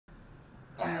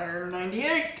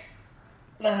998,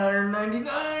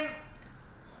 999,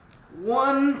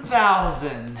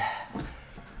 1,000.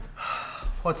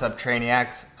 What's up,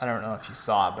 Trainiacs? I don't know if you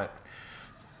saw, but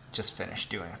just finished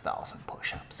doing 1,000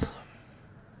 push-ups.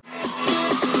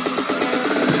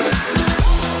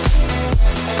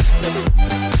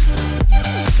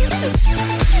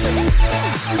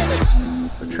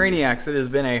 So Trainiacs, it has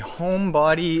been a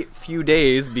homebody few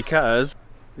days because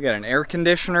we got an air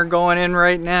conditioner going in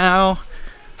right now.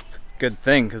 It's a good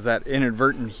thing because that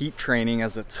inadvertent heat training,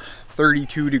 as it's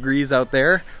 32 degrees out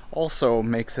there, also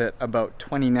makes it about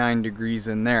 29 degrees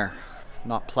in there. It's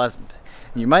not pleasant.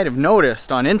 You might have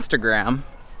noticed on Instagram,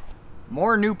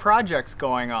 more new projects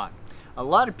going on. A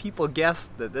lot of people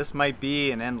guessed that this might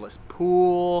be an endless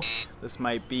pool, this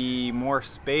might be more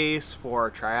space for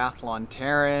Triathlon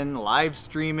Taren, live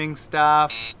streaming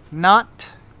stuff.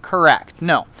 Not correct,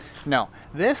 no.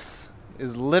 This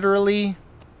is literally,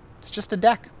 it's just a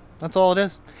deck. That's all it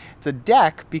is. It's a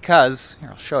deck because, here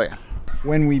I'll show you.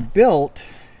 When we built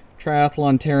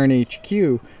Triathlon Taren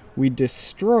HQ, we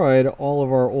destroyed all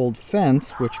of our old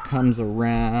fence, which comes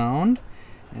around,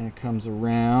 and it comes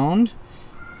around,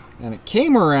 and it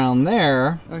came around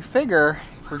there. And we figure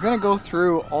if we're gonna go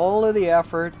through all of the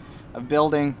effort of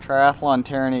building Triathlon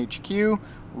Taren HQ,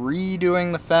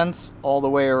 redoing the fence all the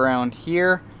way around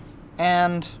here,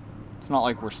 and it's not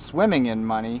like we're swimming in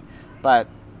money, but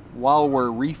while we're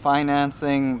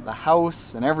refinancing the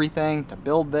house and everything to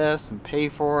build this and pay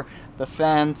for the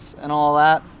fence and all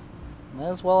that, might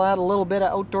as well add a little bit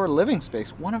of outdoor living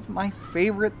space. One of my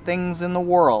favorite things in the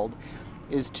world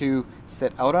is to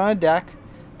sit out on a deck,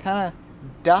 kind of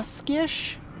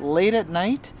duskish, late at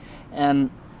night, and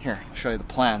here, I'll show you the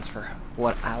plans for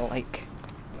what I like.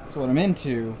 So what I'm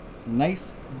into is a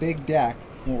nice big deck.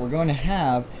 What we're going to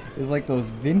have is like those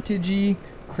vintagey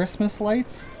Christmas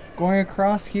lights going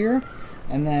across here,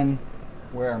 and then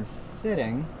where I'm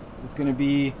sitting is going to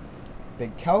be a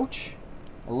big couch,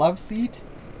 a love seat,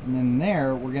 and then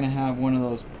there we're going to have one of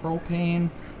those propane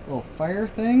little fire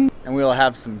things, and we'll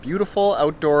have some beautiful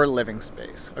outdoor living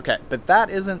space. Okay, but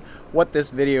that isn't what this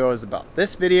video is about.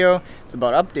 This video is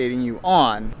about updating you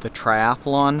on the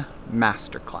Triathlon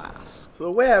Masterclass. So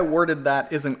the way I worded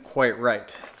that isn't quite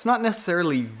right. It's not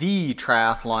necessarily the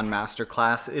Triathlon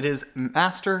Masterclass, it is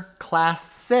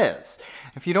Masterclasses.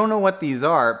 If you don't know what these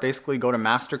are, basically go to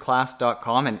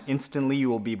masterclass.com and instantly you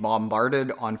will be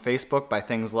bombarded on Facebook by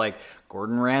things like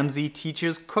Gordon Ramsay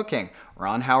teaches cooking,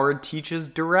 Ron Howard teaches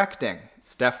directing,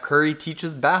 Steph Curry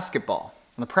teaches basketball.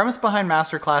 And the premise behind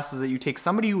Masterclass is that you take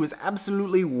somebody who is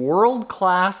absolutely world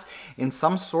class in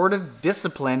some sort of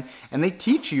discipline and they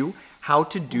teach you how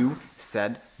to do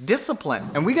said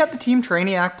discipline. And we got the Team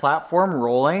Trainiac platform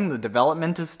rolling. The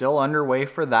development is still underway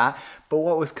for that. But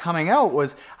what was coming out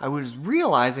was I was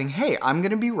realizing, hey, I'm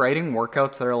going to be writing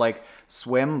workouts that are like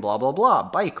swim, blah, blah, blah,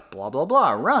 bike, blah, blah,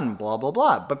 blah, run, blah, blah,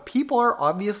 blah. But people are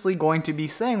obviously going to be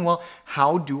saying, well,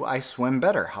 how do I swim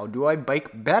better? How do I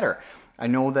bike better? I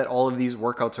know that all of these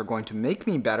workouts are going to make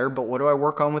me better, but what do I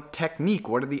work on with technique?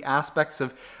 What are the aspects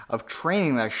of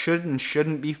training that I should and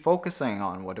shouldn't be focusing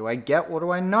on? What do I get? What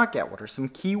do I not get? What are some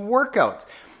key workouts?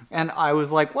 And I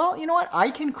was like, well, you know what?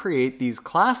 I can create these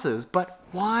classes, but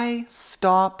why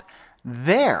stop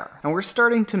there? And we're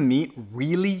starting to meet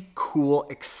really cool,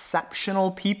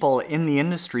 exceptional people in the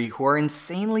industry who are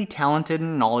insanely talented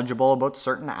and knowledgeable about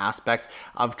certain aspects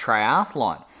of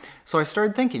triathlon. So I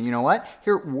started thinking, you know what?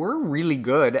 Here, we're really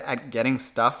good at getting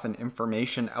stuff and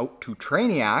information out to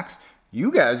Trainiacs.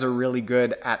 You guys are really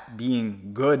good at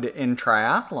being good in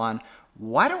triathlon.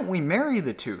 Why don't we marry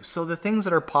the two? So the things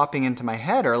that are popping into my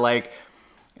head are like,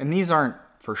 and these aren't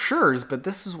for sure's, but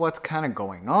this is what's kind of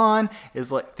going on,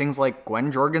 is like things like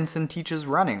Gwen Jorgensen teaches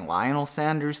running, Lionel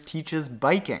Sanders teaches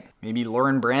biking, maybe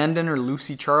Lauren Brandon or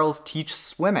Lucy Charles teach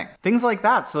swimming, things like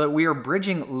that, so that we are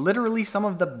bridging literally some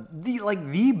of the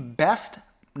best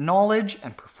knowledge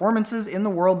and performances in the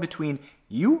world between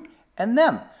you and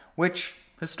them, which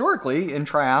historically in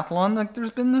triathlon, like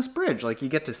there's been this bridge. Like you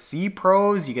get to see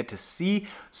pros, you get to see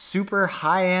super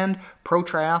high-end pro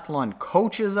triathlon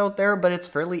coaches out there, but it's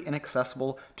fairly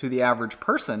inaccessible to the average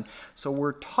person. So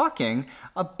we're talking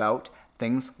about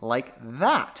things like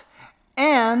that.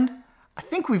 And I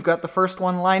think we've got the first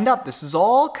one lined up. This is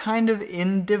all kind of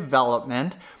in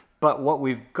development, but what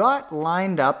we've got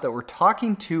lined up that we're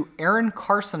talking to Erin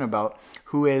Carson about,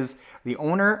 who is the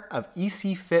owner of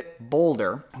ECFit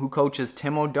Boulder, who coaches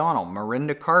Tim O'Donnell,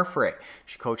 Marinda Carfrae.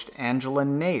 She coached Angela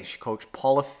Nace. She coached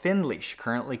Paula Findlay. She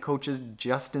currently coaches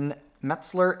Justin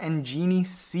Metzler and Jeannie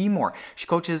Seymour. She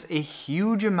coaches a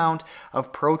huge amount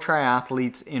of pro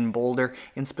triathletes in Boulder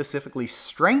in specifically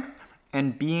strength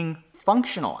and being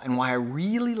functional. And why I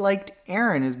really liked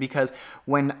Erin is because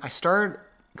when I started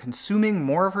consuming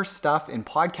more of her stuff in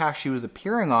podcasts she was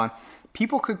appearing on,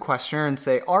 people could question her and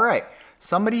say, all right,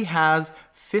 somebody has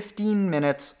 15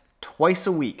 minutes twice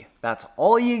a week. That's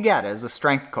all you get as a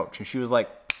strength coach. And she was like,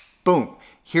 boom,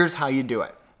 here's how you do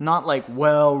it. Not like,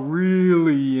 well,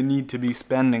 really, you need to be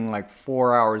spending like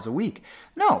 4 hours a week.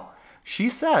 No, she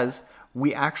says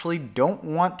we actually don't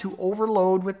want to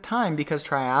overload with time because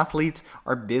triathletes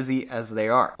are busy as they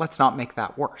are. Let's not make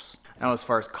that worse. Now, as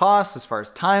far as costs, as far as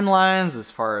timelines,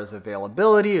 as far as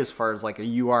availability, as far as like a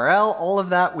URL, all of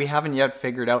that we haven't yet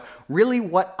figured out. Really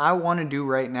what I want to do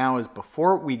right now is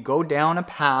before we go down a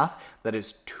path that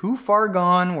is too far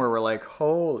gone where we're like,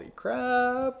 holy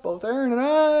crap, both Erin and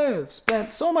I have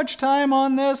spent so much time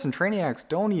on this and Trainiacs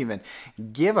don't even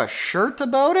give a shirt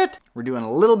about it. We're doing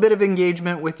a little bit of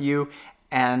engagement with you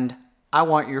and I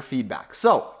want your feedback.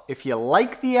 So if you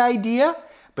like the idea,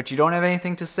 but you don't have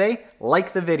anything to say,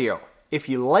 like the video. If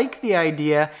you like the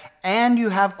idea and you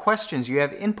have questions, you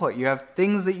have input, you have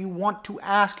things that you want to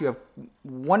ask, you have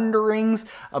wonderings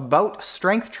about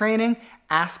strength training,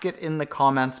 ask it in the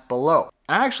comments below.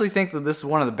 And I actually think that this is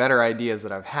one of the better ideas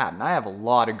that I've had. And I have a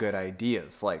lot of good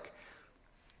ideas, like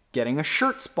getting a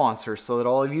shirt sponsor so that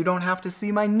all of you don't have to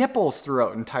see my nipples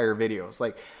throughout entire videos.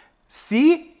 Like,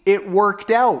 see? It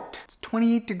worked out. It's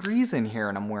 28 degrees in here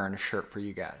and I'm wearing a shirt for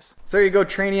you guys. So there you go,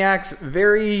 Trainiacs.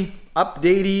 Very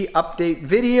update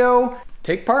video.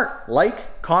 Take part,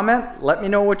 like, comment, let me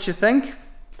know what you think.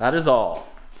 That is all.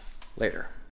 Later.